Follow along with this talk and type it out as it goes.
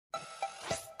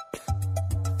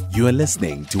You are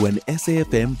listening to an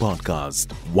SAFM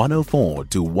podcast, 104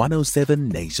 to 107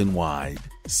 nationwide.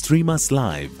 Stream us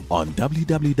live on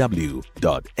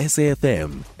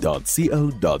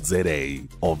www.safm.co.za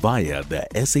or via the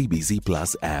SABC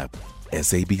Plus app.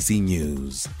 SABC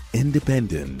News,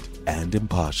 independent and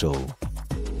impartial.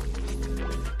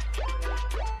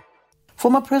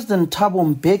 Former President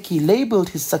Thabo Mbeki labelled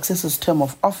his successor's term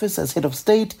of office as head of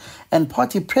state and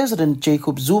party president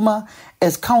Jacob Zuma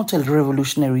as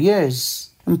counter-revolutionary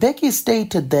years. Mbeki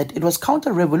stated that it was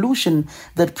counter-revolution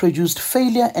that produced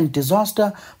failure and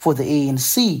disaster for the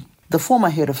ANC. The former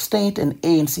head of state and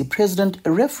ANC president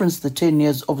referenced the 10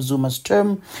 years of Zuma's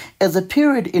term as a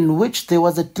period in which there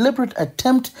was a deliberate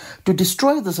attempt to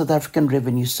destroy the South African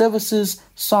Revenue Services,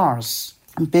 SARS.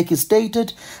 Mbeki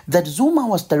stated that Zuma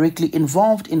was directly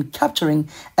involved in capturing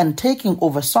and taking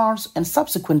over SARS and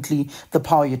subsequently the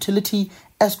power utility,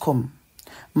 Eskom.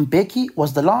 Mbeki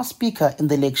was the last speaker in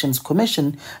the Elections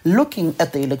Commission looking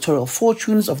at the electoral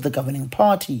fortunes of the governing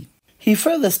party. He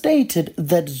further stated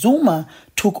that Zuma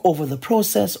took over the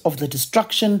process of the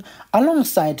destruction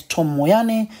alongside Tom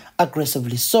Moyane,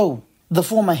 aggressively so. The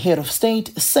former head of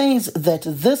state says that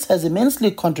this has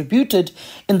immensely contributed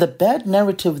in the bad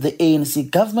narrative the ANC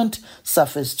government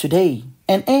suffers today.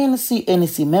 An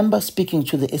ANC-NEC member speaking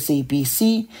to the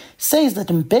SABC says that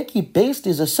Mbeki based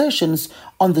his assertions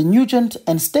on the Nugent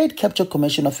and State Capture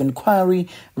Commission of Inquiry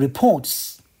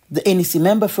reports. The NEC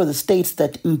member further states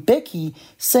that Mbeki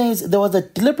says there was a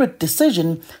deliberate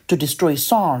decision to destroy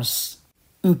SARS.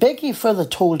 Mbeki further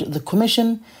told the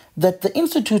commission that the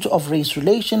Institute of Race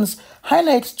Relations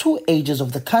highlights two ages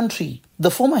of the country. The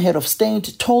former head of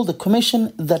state told the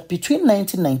commission that between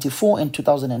 1994 and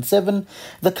 2007,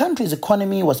 the country's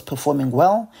economy was performing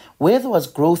well, where there was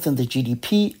growth in the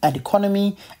GDP and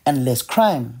economy and less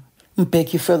crime.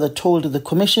 Mbeki further told the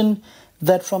commission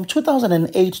that from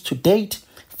 2008 to date,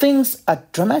 things are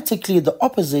dramatically the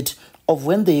opposite of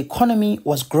when the economy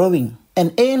was growing.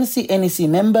 An ANC-NEC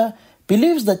member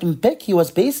believes that Mbeki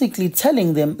was basically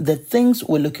telling them that things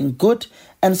were looking good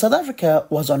and South Africa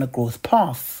was on a growth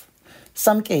path.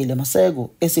 Samkele Maseko,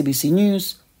 SABC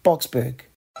News, Boksburg.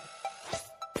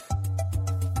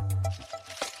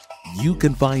 You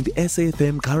can find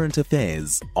SAFM Current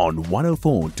Affairs on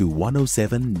 104 to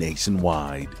 107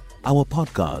 nationwide. Our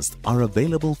podcasts are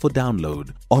available for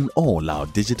download on all our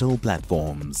digital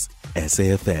platforms.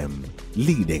 SAFM,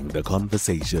 leading the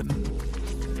conversation.